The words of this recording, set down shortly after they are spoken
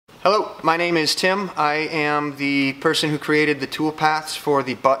Hello, my name is Tim. I am the person who created the tool paths for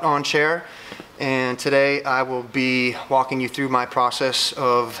the ButtOn chair, and today I will be walking you through my process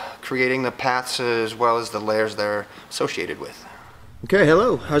of creating the paths as well as the layers they're associated with. Okay,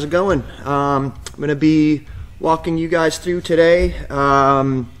 hello, how's it going? I'm going to be walking you guys through today,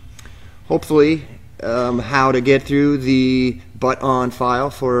 hopefully, how to get through the ButtOn file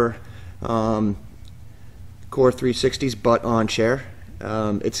for Core 360's ButtOn chair.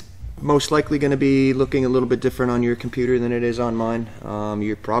 It's most likely going to be looking a little bit different on your computer than it is on mine.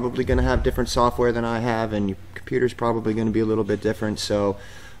 You're probably going to have different software than I have, and your computer's probably going to be a little bit different, so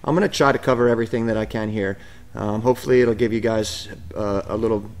I'm going to try to cover everything that I can here. Hopefully it'll give you guys a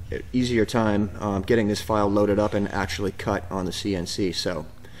little easier time getting this file loaded up and actually cut on the CNC. So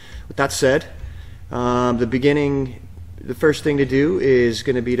with that said, the first thing to do is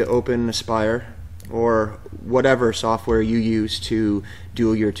going to be to open Aspire or whatever software you use to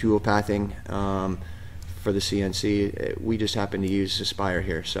do your tool pathing for the CNC. We just happen to use Aspire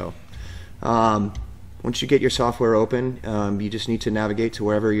here. So once you get your software open, you just need to navigate to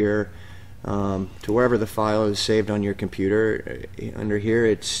wherever the file is saved on your computer. Under here,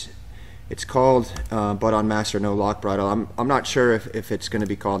 it's called ButtOn Master No Lock Bridle. I'm not sure if it's going to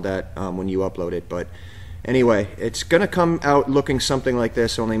be called that when you upload it, but anyway, it's going to come out looking something like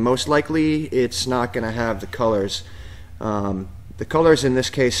this, only most likely it's not going to have the colors. The colors in this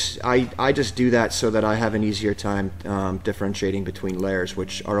case, I just do that so that I have an easier time differentiating between layers,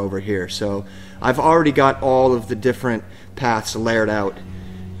 which are over here. So I've already got all of the different paths layered out.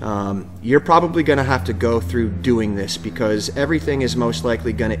 You're probably going to have to go through doing this because everything is most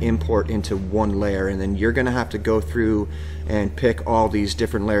likely going to import into one layer, and then you're going to have to go through and pick all these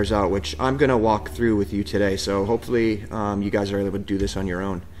different layers out, which I'm going to walk through with you today. So hopefully you guys are able to do this on your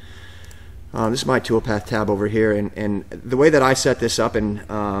own. This is my toolpath tab over here, and the way that I set this up, and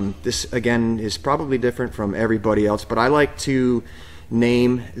this again is probably different from everybody else, but I like to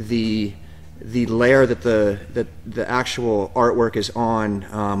name the layer that the actual artwork is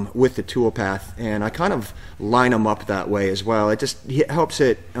on with the toolpath, and I kind of line them up that way as well. It just helps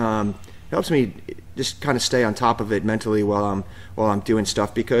me just kind of stay on top of it mentally while I'm doing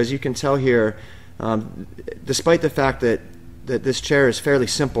stuff, because you can tell here, despite the fact that this chair is fairly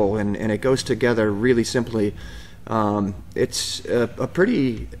simple and it goes together really simply, it's a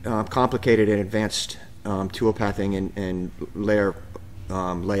pretty complicated and advanced tool pathing and layer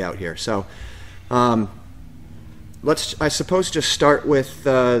layout here. So let's, I suppose, just start with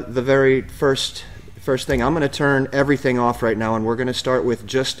the very first thing. I'm going to turn everything off right now, and we're going to start with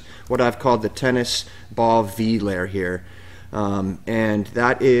just what I've called the tennis ball V layer here. And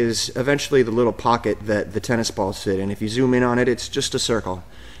that is eventually the little pocket that the tennis balls sit in. If you zoom in on it, it's just a circle.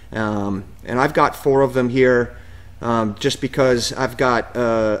 And I've got 4 of them here just because I've got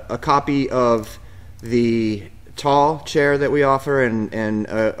a copy of the tall chair that we offer and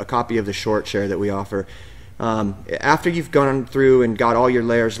a copy of the short chair that we offer. After you've gone through and got all your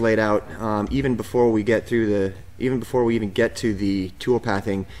layers laid out, even before we even get to the tool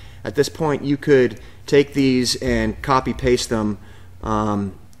pathing, at this point you could take these and copy paste them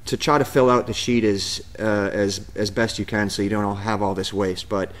to try to fill out the sheet as best you can, so you don't have all this waste.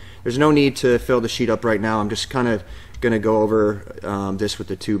 But there's no need to fill the sheet up right now. I'm just kind of going to go over this with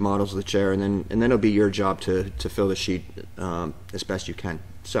the 2 models of the chair, and then it'll be your job to fill the sheet as best you can.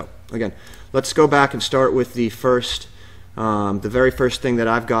 So again, let's go back and start with the very first thing that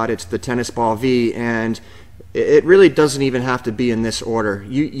I've got. It's the tennis ball V, and it really doesn't even have to be in this order.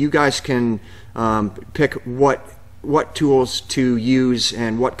 You guys can pick what tools to use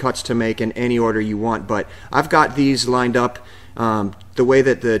and what cuts to make in any order you want, but I've got these lined up the way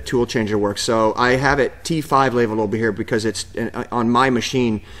that the tool changer works. So I have it T5 labeled over here because it's on my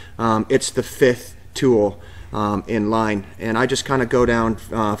machine, it's the 5th tool in line, and I just kind of go down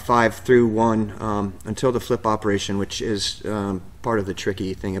 5 through 1 until the flip operation, which is part of the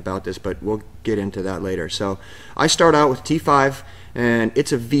tricky thing about this, but we'll get into that later. So I start out with T5, and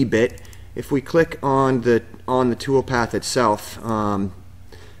it's a V bit. If we click on the tool path itself, and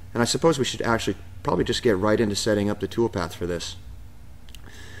I suppose we should actually probably just get right into setting up the tool path for this.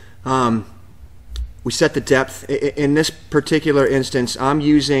 We set the depth. In this particular instance, I'm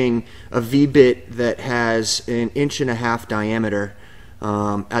using a V-bit that has an 1.5 inch diameter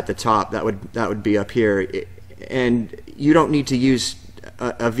at the top. That would be up here, and you don't need to use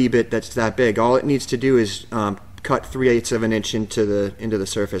a V-bit that's that big. All it needs to do is cut 3/8 of an inch into the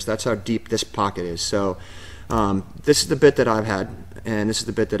surface. That's how deep this pocket is. So this is the bit that I've had, and this is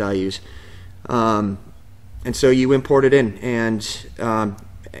the bit that I use. And so you import it in, and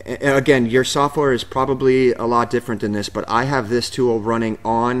again, your software is probably a lot different than this, but I have this tool running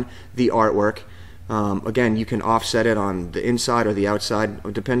on the artwork. Again, you can offset it on the inside or the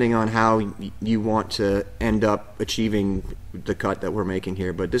outside, depending on how you want to end up achieving the cut that we're making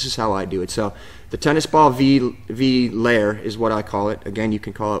here. But this is how I do it. So the tennis ball V layer is what I call it. Again, you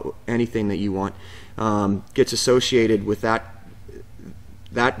can call it anything that you want. Gets associated with that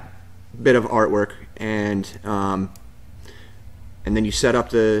bit of artwork, and then you set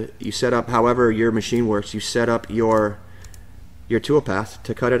up however your machine works. You set up your tool path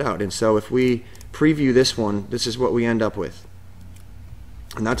to cut it out. And so if we preview this one, this is what we end up with.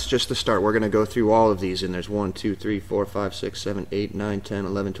 And that's just the start. We're going to go through all of these, and there's 1, 2, 3, 4, 5, 6, 7, 8, 9, 10,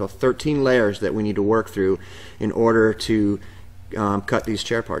 11, 12, 13 layers that we need to work through in order to cut these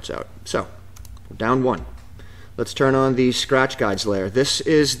chair parts out. So, down one. Let's turn on the scratch guides layer. This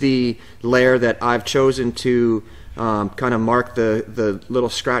is the layer that I've chosen to kind of mark the little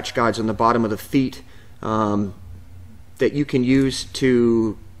scratch guides on the bottom of the feet that you can use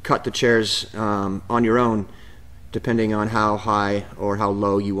to cut the chairs on your own, depending on how high or how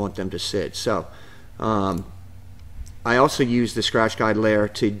low you want them to sit. So I also use the scratch guide layer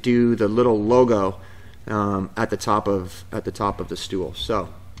to do the little logo at the top of the stool. So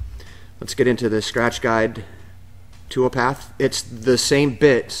let's get into the scratch guide tool path. It's the same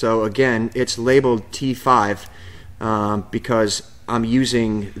bit, so again it's labeled T5 because I'm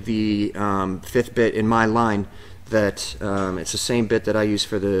using the 5th bit in my line. That it's the same bit that I use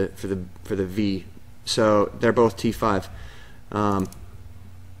for the V, so they're both T5.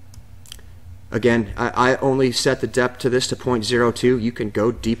 Again, I only set the depth to this to 0.02. You can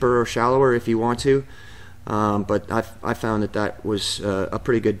go deeper or shallower if you want to, but I found that was a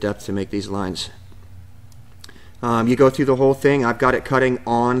pretty good depth to make these lines. You go through the whole thing. I've got it cutting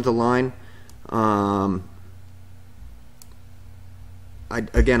on the line.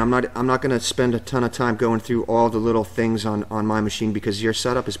 Again, I'm not going to spend a ton of time going through all the little things on my machine, because your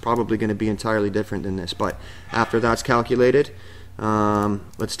setup is probably going to be entirely different than this. But after that's calculated,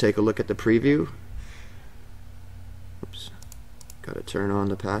 let's take a look at the preview. Oops. Got to turn on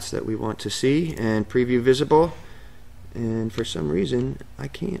the paths that we want to see, and preview visible. And for some reason, I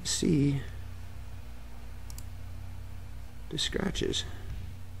can't see the scratches.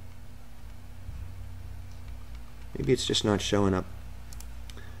 Maybe it's just not showing up.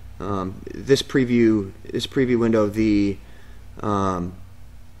 This preview window, the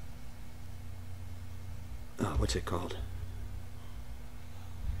what's it called?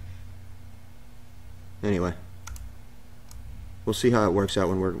 Anyway, we'll see how it works out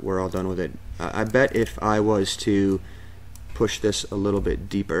when we're all done with it. I bet if I was to push this a little bit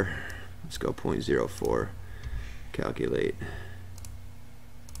deeper, let's go 0.04, calculate.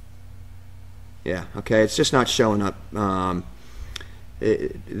 Yeah, okay, it's just not showing up.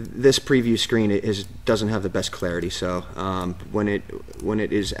 This preview screen doesn't have the best clarity, so when it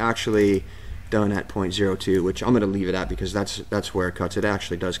is actually done at 0.02, which I'm going to leave it at because that's where it cuts. It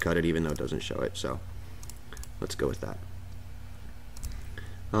actually does cut it, even though it doesn't show it. So let's go with that.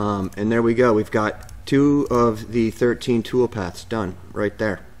 And there we go. We've got 2 of the 13 tool paths done right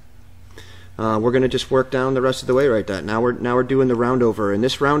there. We're going to just work down the rest of the way right there. Now we're doing the roundover, and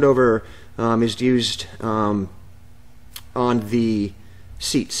this roundover is used on the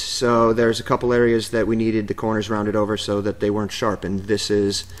seats. So there's a couple areas that we needed the corners rounded over so that they weren't sharp, and this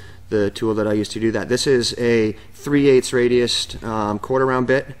is the tool that I used to do that. This is a 3/8 radius quarter round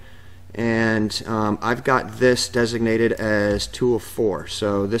bit, and I've got this designated as tool 4.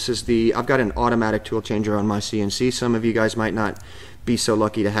 So this is I've got an automatic tool changer on my CNC. Some of you guys might not be so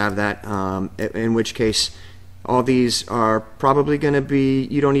lucky to have that, in which case all these are probably going to be,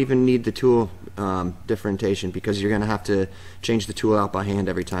 you don't even need the tool differentiation, because you're going to have to change the tool out by hand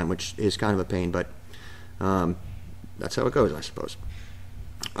every time, which is kind of a pain, but that's how it goes, I suppose.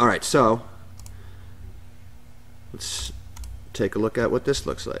 Alright, so let's take a look at what this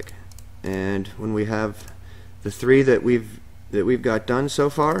looks like. And when we have the 3 that we've got done so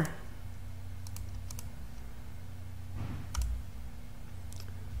far,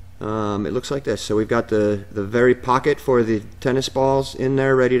 it looks like this. So we've got the very pocket for the tennis balls in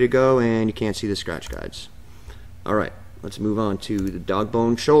there ready to go, and you can't see the scratch guides. Alright, let's move on to the dog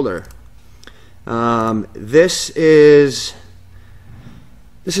bone shoulder. This is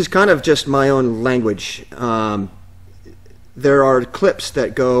kind of just my own language. There are clips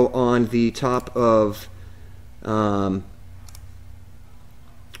that go on the top of on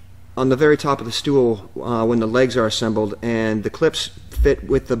the very top of the stool when the legs are assembled, and the clips fit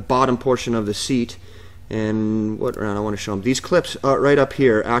with the bottom portion of the seat, And what around I want to show them. These clips right up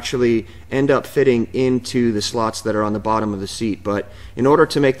here actually end up fitting into the slots that are on the bottom of the seat. But in order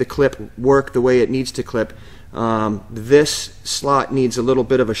to make the clip work the way it needs to clip, this slot needs a little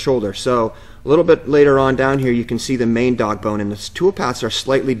bit of a shoulder. So a little bit later on down here you can see the main dog bone, and the tool paths are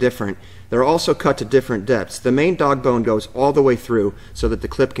slightly different. They're also cut to different depths. The main dog bone goes all the way through so that the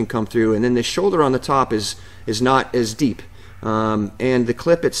clip can come through, and then the shoulder on the top is not as deep. And the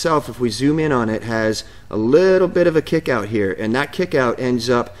clip itself, if we zoom in on it, has a little bit of a kick out here, and that kick out ends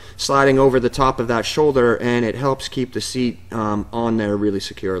up sliding over the top of that shoulder, and it helps keep the seat on there really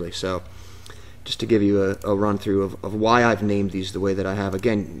securely. So just to give you a run through of why I've named these the way that I have.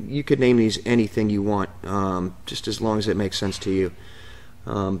 Again, you could name these anything you want, just as long as it makes sense to you.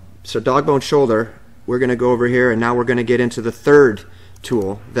 So dog bone shoulder, we're going to go over here, and now we're going to get into the third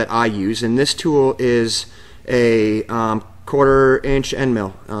tool that I use, and this tool is a 1/4 inch end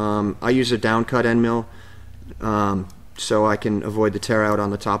mill. I use a down cut end mill so I can avoid the tear out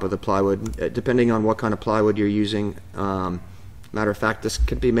on the top of the plywood, depending on what kind of plywood you're using. Matter of fact, this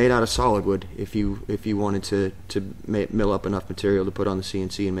could be made out of solid wood if you wanted to mill up enough material to put on the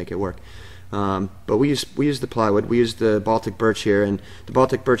CNC and make it work. But we use the plywood. We use the Baltic birch here, and the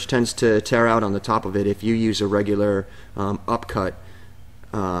Baltic birch tends to tear out on the top of it if you use a regular upcut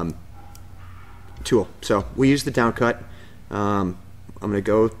tool. So we use the down cut. I'm going to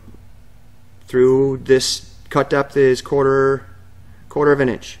go through this. Cut depth is quarter of an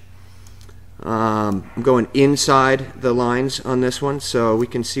inch. I'm going inside the lines on this one so we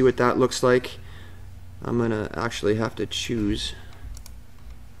can see what that looks like. I'm going to actually have to choose.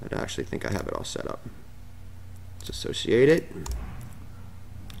 I actually think I have it all set up. Let's associate it.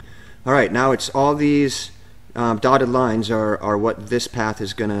 Alright, now it's all these dotted lines are what this path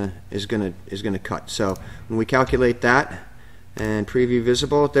is gonna cut. So when we calculate that and preview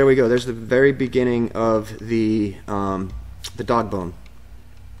visible, there we go. There's the very beginning of the dog bone.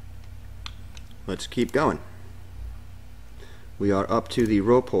 Let's keep going. We are up to the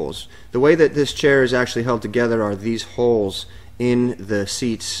rope holes. The way that this chair is actually held together are these holes in the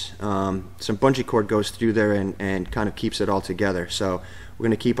seats. Some bungee cord goes through there and kind of keeps it all together. So we're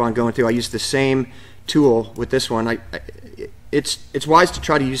going to keep on going through. I use the same tool with this one. It's wise to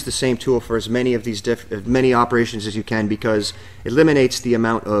try to use the same tool for as many of these many operations as you can, because it eliminates the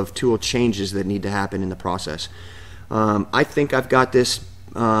amount of tool changes that need to happen in the process. I think I've got this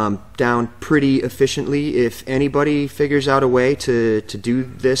down pretty efficiently. If anybody figures out a way to do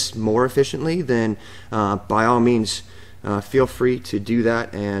this more efficiently, then by all means feel free to do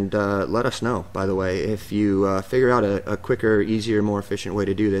that, and let us know, by the way, if you figure out a quicker, easier, more efficient way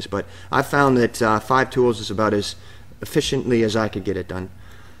to do this. But I found that 5 tools is about as efficiently as I could get it done.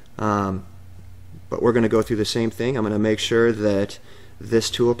 But we're going to go through the same thing. I'm going to make sure that this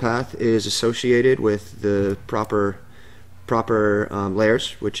tool path is associated with the proper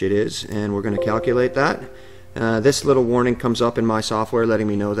layers, which it is, and we're going to calculate that. This little warning comes up in my software letting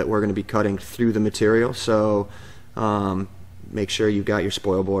me know that we're going to be cutting through the material, so make sure you've got your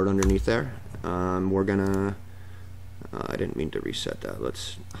spoil board underneath there. We're gonna I didn't mean to reset that.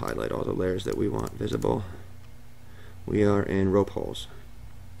 Let's highlight all the layers that we want visible. We are in rope holes.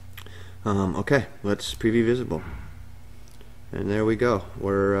 Okay, let's preview visible, and there we go.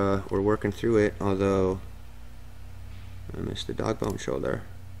 We're working through it, although I missed the dog bone shoulder.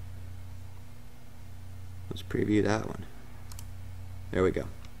 Let's preview that one. There we go.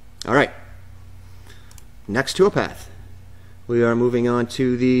 Alright, next tool path. We are moving on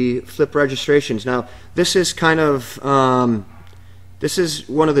to the flip registrations. Now this is kind of this is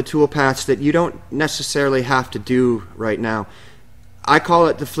one of the tool paths that you don't necessarily have to do right now. I call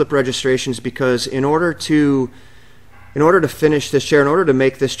it the flip registrations because in order to finish this chair, in order to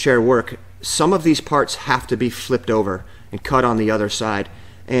make this chair work, some of these parts have to be flipped over and cut on the other side.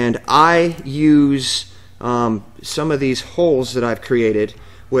 And I use some of these holes that I've created,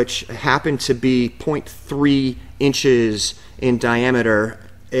 which happen to be 0.3 inches in diameter.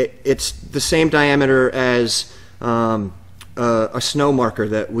 It's the same diameter as a snow marker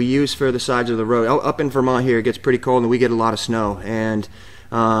that we use for the sides of the road. Up in Vermont here, it gets pretty cold and we get a lot of snow, and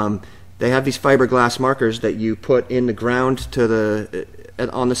they have these fiberglass markers that you put in the ground to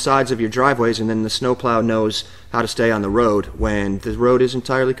on the sides of your driveways, and then the snowplow knows how to stay on the road when the road is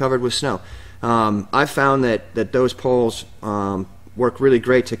entirely covered with snow. I've found that those poles work really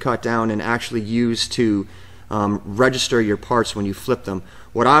great to cut down and actually use to register your parts when you flip them.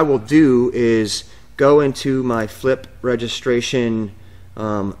 What I will do is go into my flip registration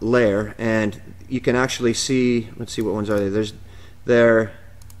layer, and you can actually see, let's see, what ones are there.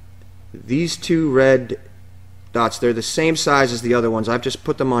 These two red dots. They're the same size as the other ones. I've just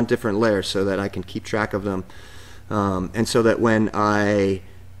put them on different layers so that I can keep track of them, and so that when I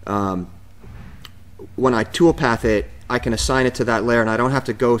toolpath it, I can assign it to that layer, and I don't have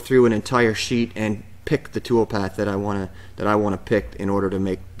to go through an entire sheet and pick the toolpath that I want to pick in order to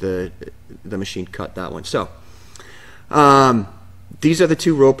make the machine cut that one. So these are the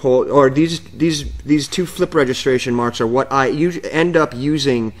two rope hole, or these two flip registration marks are what I end up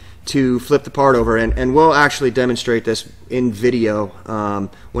using to flip the part over, and we'll actually demonstrate this in video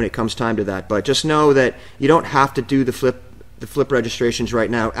when it comes time to that. But just know that you don't have to do the flip registrations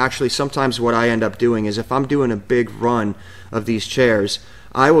right now. Actually, sometimes what I end up doing is if I'm doing a big run of these chairs,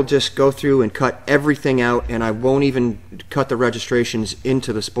 I will just go through and cut everything out, and I won't even cut the registrations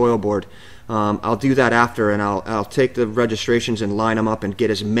into the spoil board. I'll do that after, and I'll take the registrations and line them up and get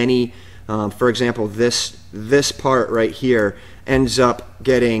as many. For example, this part right here ends up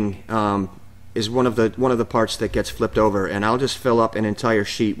getting is one of the parts that gets flipped over, and I'll just fill up an entire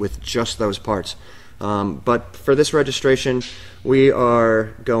sheet with just those parts. But for this registration, we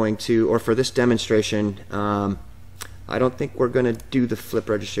are going to, or for this demonstration, I don't think we're going to do the flip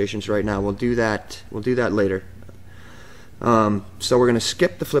registrations right now. We'll do that later. So we're going to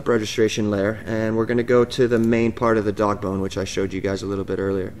skip the flip registration layer, and we're going to go to the main part of the dog bone, which I showed you guys a little bit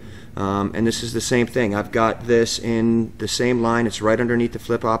earlier. And this is the same thing. I've got this in the same line. It's right underneath the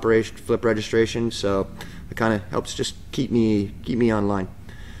flip registration, so it kind of helps just keep me online.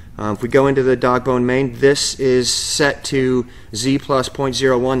 If we go into the dog bone main, this is set to Z plus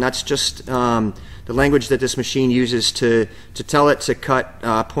 0.01. That's just the language that this machine uses to tell it to cut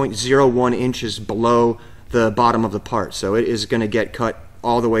 0.01 inches below the bottom of the part. So it is going to get cut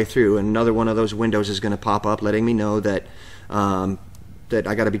all the way through, and another one of those windows is going to pop up letting me know that that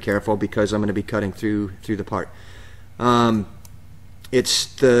I got to be careful because I'm going to be cutting through the part. It's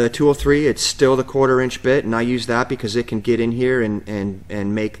the tool 3. It's still the 1/4 inch bit, and I use that because it can get in here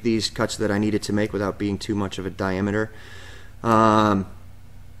and make these cuts that I needed to make without being too much of a diameter.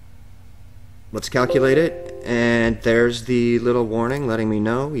 Let's calculate it, and there's the little warning letting me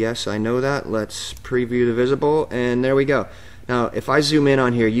know, yes, I know that. Let's preview the visible, and there we go. Now, if I zoom in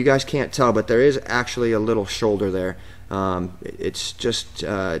on here, you guys can't tell, but there is actually a little shoulder there. It's just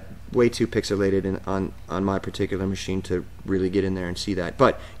way too pixelated on my particular machine to really get in there and see that.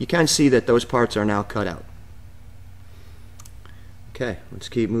 But you can see that those parts are now cut out. Okay, let's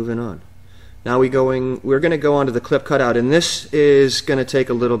keep moving on. Now we're going to go on to the clip cutout, and this is going to take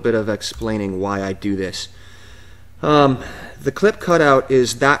a little bit of explaining why I do this. The clip cutout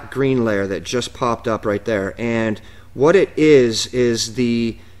is that green layer that just popped up right there, and what it is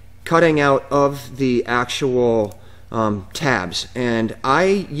the cutting out of the actual tabs. And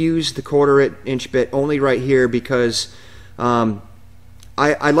I use the 1/4 inch bit only right here because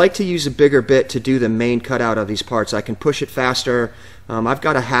I like to use a bigger bit to do the main cutout of these parts. I can push it faster. I've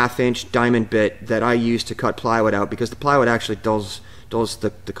got a 1/2 inch diamond bit that I use to cut plywood out because the plywood actually dulls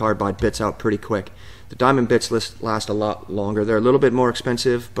the carbide bits out pretty quick. The diamond bits last a lot longer. They're a little bit more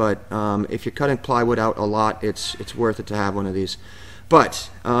expensive, but if you're cutting plywood out a lot, it's worth it to have one of these. But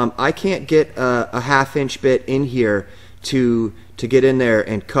I can't get a 1/2 inch bit in here to get in there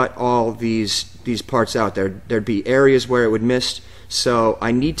and cut all these parts out. There'd be areas where it would miss, so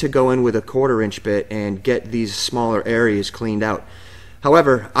I need to go in with a 1/4 inch bit and get these smaller areas cleaned out.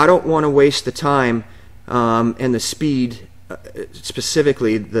 However, I don't want to waste the time and the speed,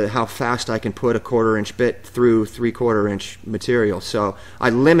 specifically how fast I can put a 1/4 inch bit through 3/4 inch material. So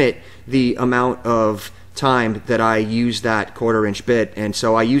I limit the amount of time that I use that 1/4 inch bit, and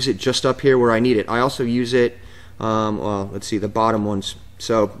so I use it just up here where I need it. I also use it, well, let's see, the bottom ones.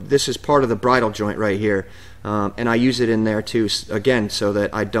 So this is part of the bridle joint right here, and I use it in there too, again, so that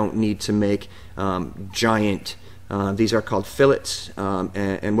I don't need to make giant, these are called fillets,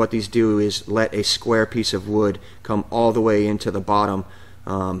 and what these do is let a square piece of wood come all the way into the bottom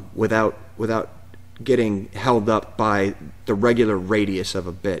without getting held up by the regular radius of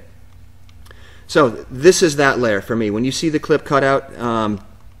a bit. So this is that layer for me. When you see the clip cutout,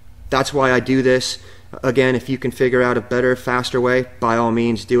 that's why I do this. Again, if you can figure out a better, faster way, by all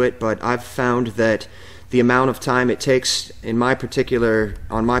means do it, but I've found that the amount of time it takes on my particular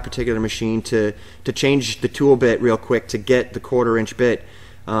machine to change the tool bit real quick to get the 1/4 inch bit,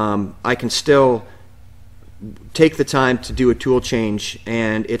 I can still take the time to do a tool change,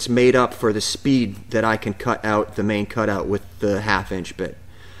 and it's made up for the speed that I can cut out the main cutout with the 1/2 inch bit.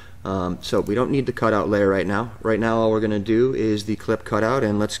 So we don't need the cutout layer right now. Right now all we're going to do is the clip cutout,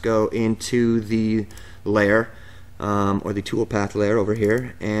 and let's go into the layer, or the tool path layer over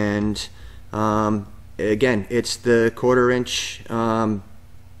here, and again, it's the 1/4 inch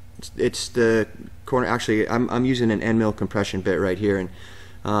corner. Actually, I'm using an end mill compression bit right here, and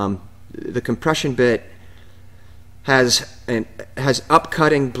the compression bit has up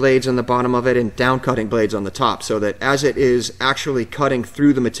cutting blades on the bottom of it and down cutting blades on the top, so that as it is actually cutting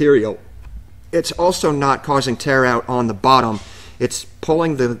through the material, it's also not causing tear out on the bottom. It's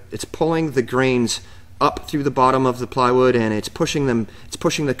pulling the grains up through the bottom of the plywood, and it's pushing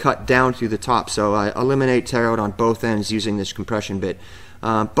the cut down through the top. So I eliminate tear out on both ends using this compression bit.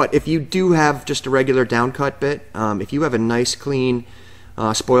 But if you do have just a regular down cut bit, if you have a nice clean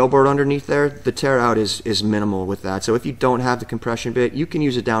spoil board underneath there, the tear out is minimal with that. So if you don't have the compression bit, you can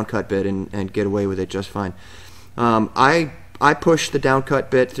use a down cut bit and get away with it just fine. I push the down cut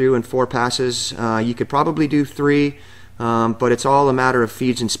bit through in 4 passes. You could probably do 3, but it's all a matter of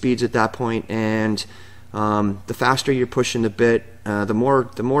feeds and speeds at that point. And the faster you're pushing the bit, the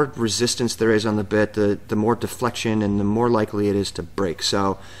more resistance there is on the bit, the more deflection and the more likely it is to break.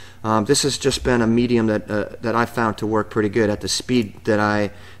 So this has just been a medium that I found to work pretty good at the speed that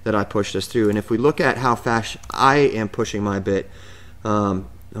I push this through. And if we look at how fast I am pushing my bit, oh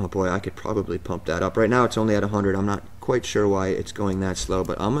boy, I could probably pump that up. Right now it's only at 100. I'm not quite sure why it's going that slow,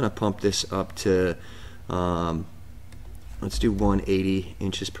 but I'm going to pump this up to let's do 180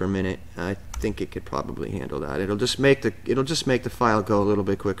 inches per minute. I think it could probably handle that. It'll just make the file go a little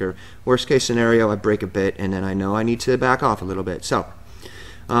bit quicker. Worst case scenario, I break a bit and then I know I need to back off a little bit. So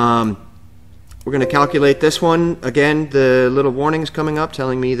we're going to calculate this one. Again, the little warning is coming up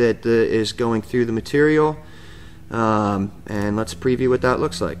telling me that is going through the material. And let's preview what that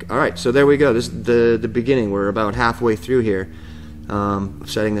looks like. Alright, so there we go. This is the beginning. We're about halfway through here of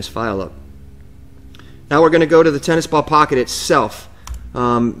setting this file up. Now we're going to go to the tennis ball pocket itself.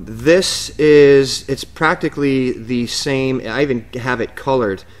 It's practically the same. I even have it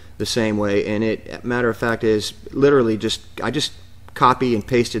colored the same way, and it, matter of fact, is literally I just copy and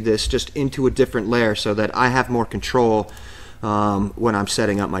pasted this just into a different layer so that I have more control when I'm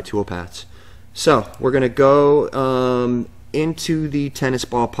setting up my tool paths. So we're going to go into the tennis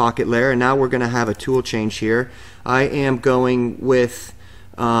ball pocket layer, and now we're going to have a tool change here. I am going with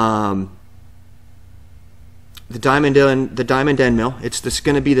the diamond end mill. It's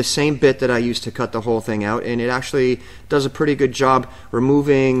going to be the same bit that I used to cut the whole thing out, and it actually does a pretty good job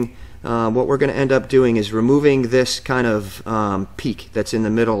removing. What we're going to end up doing is removing this kind of peak that's in the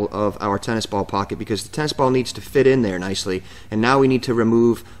middle of our tennis ball pocket, because the tennis ball needs to fit in there nicely, and now we need to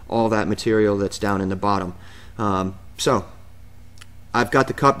remove all that material that's down in the bottom. So I've got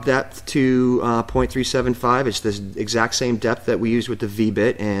the cup depth to 0.375. It's the exact same depth that we used with the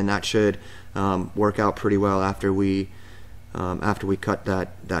V-bit, and that should work out pretty well after we cut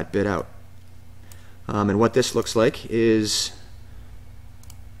that bit out. And what this looks like is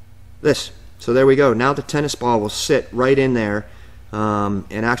this. So there we go. Now the tennis ball will sit right in there,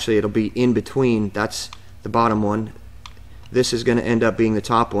 and actually it'll be in between. That's the bottom one. This is going to end up being the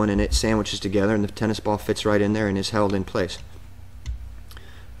top one, and it sandwiches together, and the tennis ball fits right in there and is held in place.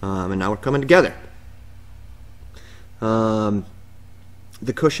 And now we're coming together. The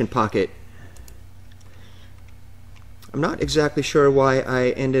cushion pocket. I'm not exactly sure why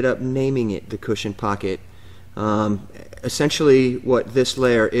I ended up naming it the cushion pocket. Essentially what this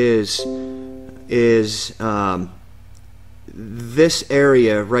layer is this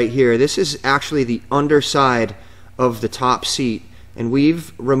area right here. This is actually the underside of the top seat, and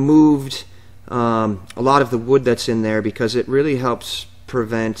we've removed a lot of the wood that's in there because it really helps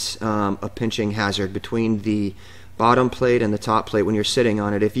prevent a pinching hazard between the bottom plate and the top plate when you're sitting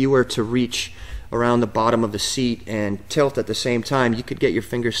on it. If you were to reach around the bottom of the seat and tilt at the same time, you could get your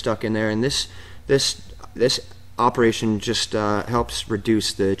finger stuck in there, and this operation just helps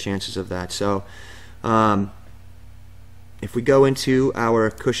reduce the chances of that. So if we go into our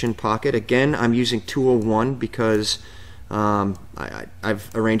cushion pocket, again I'm using tool 1 because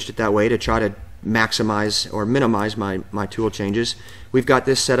I've arranged it that way to try to maximize or minimize my tool changes. We've got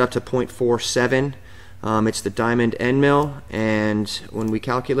this set up to 0.47. It's the diamond end mill, and when we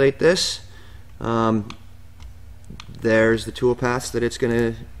calculate this, there's the tool paths that it's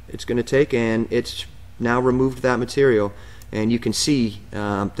gonna take, and it's now removed that material, and you can see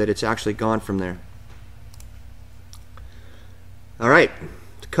that it's actually gone from there. Alright,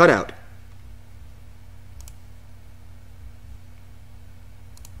 the cutout.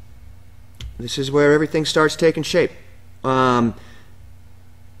 This is where everything starts taking shape. This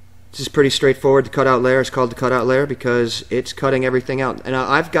is pretty straightforward. The cutout layer is called the cutout layer because it's cutting everything out. And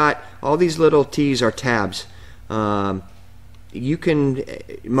I've got all these little T's are tabs. You can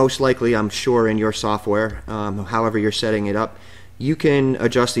most likely, I'm sure, in your software, however you're setting it up, you can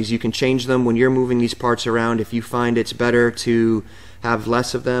adjust these. You can change them when you're moving these parts around. If you find it's better to have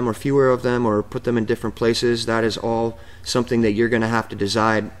less of them or fewer of them, or put them in different places. That is all something that you're going to have to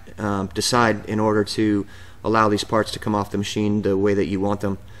decide in order to allow these parts to come off the machine the way that you want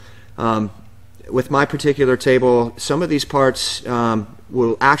them. With my particular table, some of these parts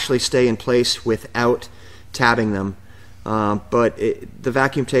will actually stay in place without tabbing them, but the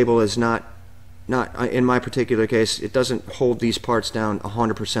vacuum table is not, in my particular case, it doesn't hold these parts down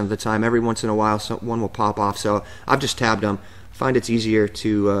 100% of the time. Every once in a while one will pop off, so I've just tabbed them. I find it's easier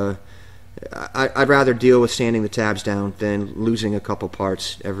to I'd rather deal with sanding the tabs down than losing a couple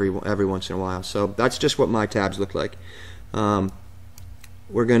parts every once in a while. So that's just what my tabs look like.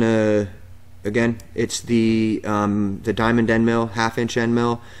 We're gonna, again, it's the diamond end mill, 1/2 inch end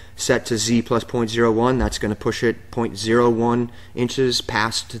mill, set to Z plus 0.01. That's going to push it 0.01 inches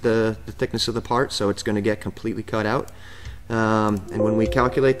past the thickness of the part, so it's going to get completely cut out. And when we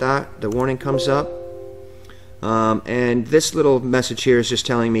calculate that, the warning comes up. And this little message here is just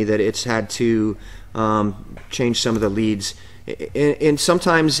telling me that it's had to change some of the leads. And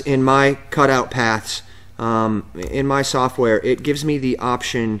sometimes in my cutout paths, in my software, it gives me the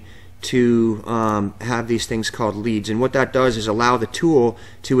option to have these things called leads, and what that does is allow the tool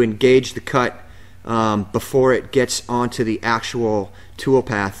to engage the cut before it gets onto the actual tool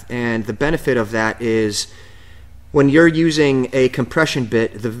path. And the benefit of that is, when you're using a compression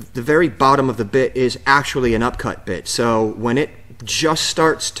bit, the very bottom of the bit is actually an upcut bit. So when it just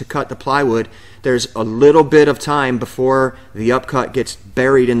starts to cut the plywood, there's a little bit of time before the upcut gets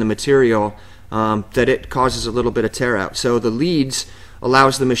buried in the material that it causes a little bit of tear out. So the leads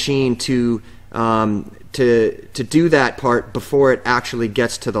allows the machine to do that part before it actually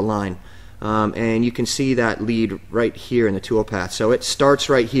gets to the line. And you can see that lead right here in the tool path. So it starts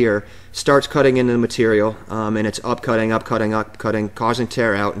right here, starts cutting into the material, and it's upcutting, causing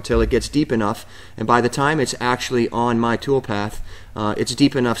tear out until it gets deep enough. And by the time it's actually on my tool path, it's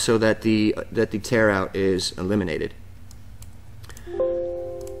deep enough so that the tear out is eliminated.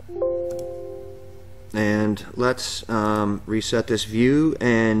 And let's reset this view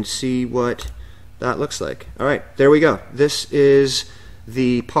and see what that looks like. Alright, there we go. This is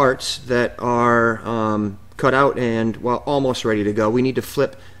the parts that are cut out and, well, almost ready to go. We need to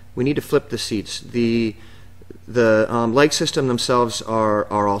flip the seats. The leg system themselves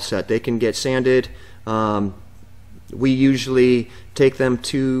are all set. They can get sanded. We usually take them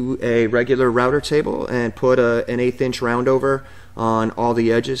to a regular router table and put an 1/8 inch roundover on all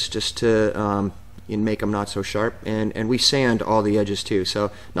the edges just to make them not so sharp, and we sand all the edges too,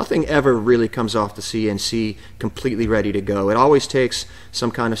 so nothing ever really comes off the CNC completely ready to go. It always takes some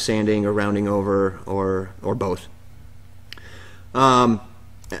kind of sanding or rounding over or both. And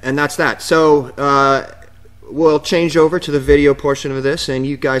that's that. So we'll change over to the video portion of this, and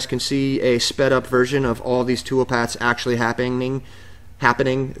you guys can see a sped up version of all these tool paths actually happening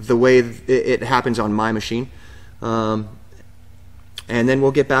the way it happens on my machine. And then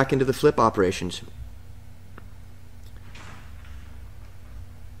we'll get back into the flip operations.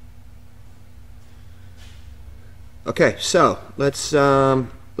 Okay, so let's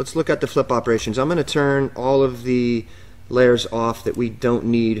look at the flip operations. I'm going to turn all of the layers off that we don't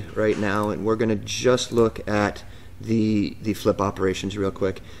need right now, and we're going to just look at the flip operations real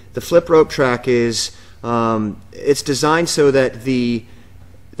quick. The flip rope track is it's designed so that the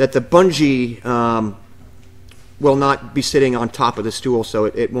bungee will not be sitting on top of the stool, so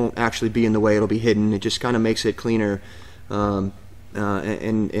it won't actually be in the way. It'll be hidden. It just kind of makes it cleaner, and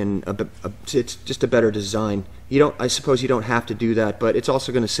it's just a better design. I suppose you don't have to do that, but it's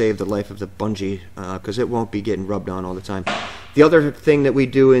also going to save the life of the bungee because it won't be getting rubbed on all the time. The other thing that we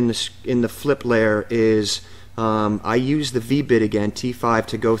do in the flip layer is I use the V-bit again, T5,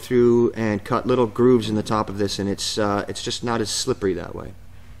 to go through and cut little grooves in the top of this, and it's just not as slippery that way.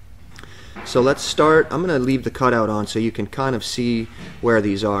 So let's start. I'm going to leave the cutout on so you can kind of see where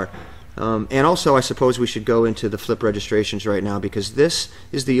these are. And also, I suppose we should go into the flip registrations right now, because this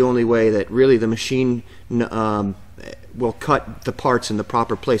is the only way that really the machine will cut the parts in the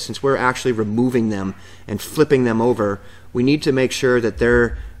proper place. Since we're actually removing them and flipping them over, we need to make sure that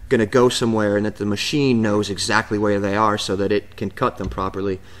they're going to go somewhere and that the machine knows exactly where they are so that it can cut them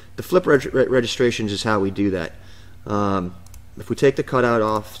properly. The flip registrations is how we do that. If we take the cutout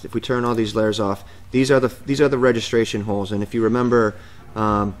off, if we turn all these layers off, these are the registration holes, and if you remember,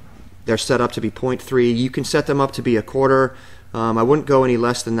 they're set up to be 0.3. You can set them up to be 1/4. I wouldn't go any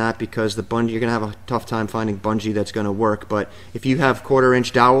less than that because the bungee, you're going to have a tough time finding bungee that's going to work. But if you have 1/4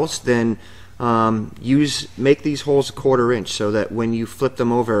 inch dowels, then make these holes 1/4 inch so that when you flip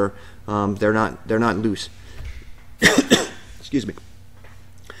them over, they're not loose. Excuse me.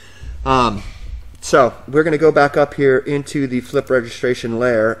 So we're going to go back up here into the flip registration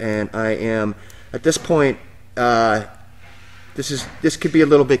layer, and I am at this point. This could be a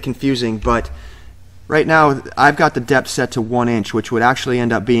little bit confusing, but right now I've got the depth set to 1 inch, which would actually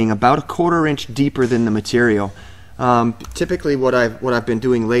end up being about a 1/4 inch deeper than the material. Typically, what I've been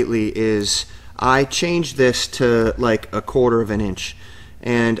doing lately is I change this to like a 1/4 of an inch.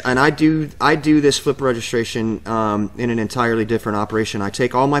 And I do this flip registration in an entirely different operation. I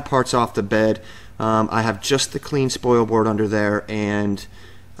take all my parts off the bed. I have just the clean spoil board under there, and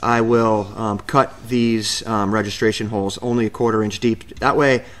I will cut these registration holes only a 1/4 inch deep. That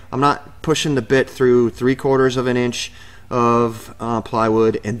way I'm not pushing the bit through 3/4 of an inch of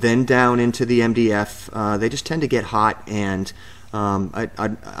plywood and then down into the MDF. They just tend to get hot, and I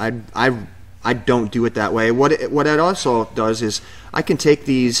don't do it that way. What it also does is I can take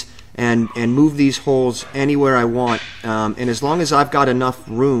these and move these holes anywhere I want, and as long as I've got enough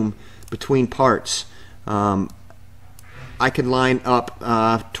room between parts, I can line up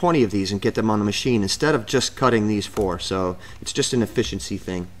 20 of these and get them on the machine instead of just cutting these 4. So it's just an efficiency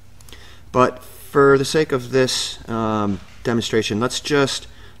thing. But for the sake of this demonstration, let's just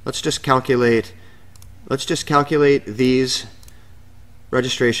calculate these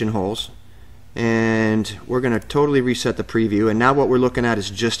registration holes, and we're going to totally reset the preview, and now what we're looking at is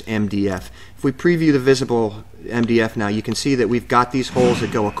just MDF. If we preview the visible MDF now, you can see that we've got these holes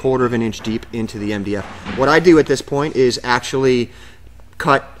that go a 1/4 of an inch deep into the MDF. What I do at this point is actually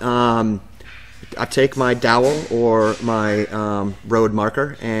cut, I take my dowel or my road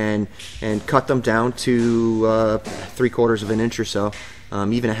marker and cut them down to 3/4 of an inch or so,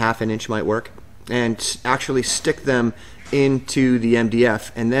 even a 1/2 inch might work, and actually stick them into the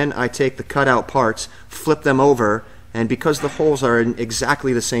MDF, and then I take the cutout parts, flip them over, and because the holes are in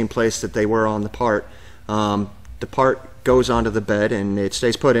exactly the same place that they were on the part goes onto the bed and it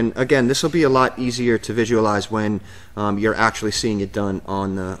stays put. And again, this will be a lot easier to visualize when you're actually seeing it done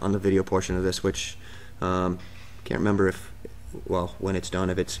on the video portion of this, which can't remember when it's done,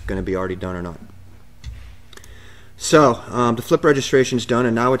 if it's going to be already done or not. So the flip registration is done,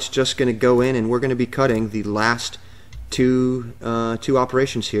 and now it's just going to go in, and we're going to be cutting the last two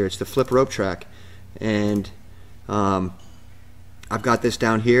operations here. It's the flip rope track, and I've got this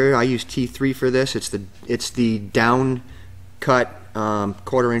down here. I use T3 for this. It's the down cut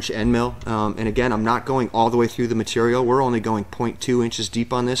 1/4 inch end mill, and again, I'm not going all the way through the material. We're only going 0.2 inches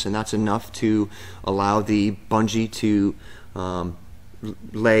deep on this, and that's enough to allow the bungee to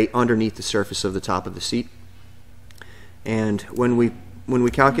lay underneath the surface of the top of the seat. And when we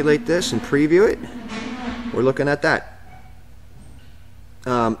calculate this and preview it, we're looking at that.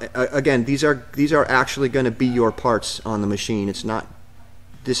 Again, these are actually going to be your parts on the machine. This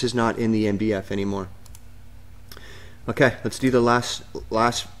is not in the MDF anymore. Okay, let's do the last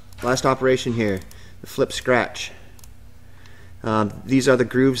operation here, the flip scratch. These are the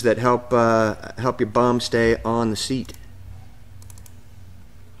grooves that help your bum stay on the seat.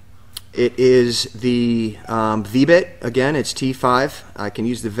 It is the V-bit. Again, it's T5. I can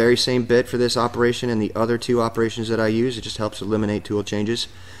use the very same bit for this operation and the other 2 operations that I use. It just helps eliminate tool changes.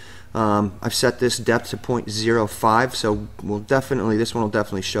 I've set this depth to 0.05, so this one will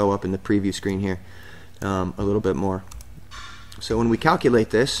definitely show up in the preview screen here a little bit more. So when we calculate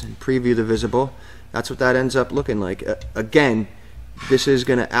this and preview the visible, that's what that ends up looking like. Again, this is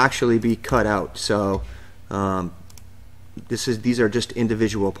going to actually be cut out, so these are just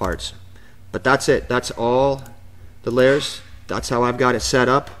individual parts. But that's it. That's all the layers. That's how I've got it set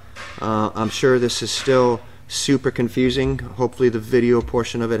up. I'm sure this is still super confusing. Hopefully the video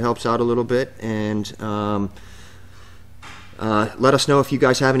portion of it helps out a little bit, and let us know if you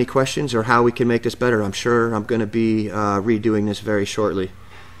guys have any questions or how we can make this better. I'm sure I'm going to be redoing this very shortly,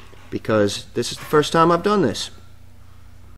 because this is the first time I've done this.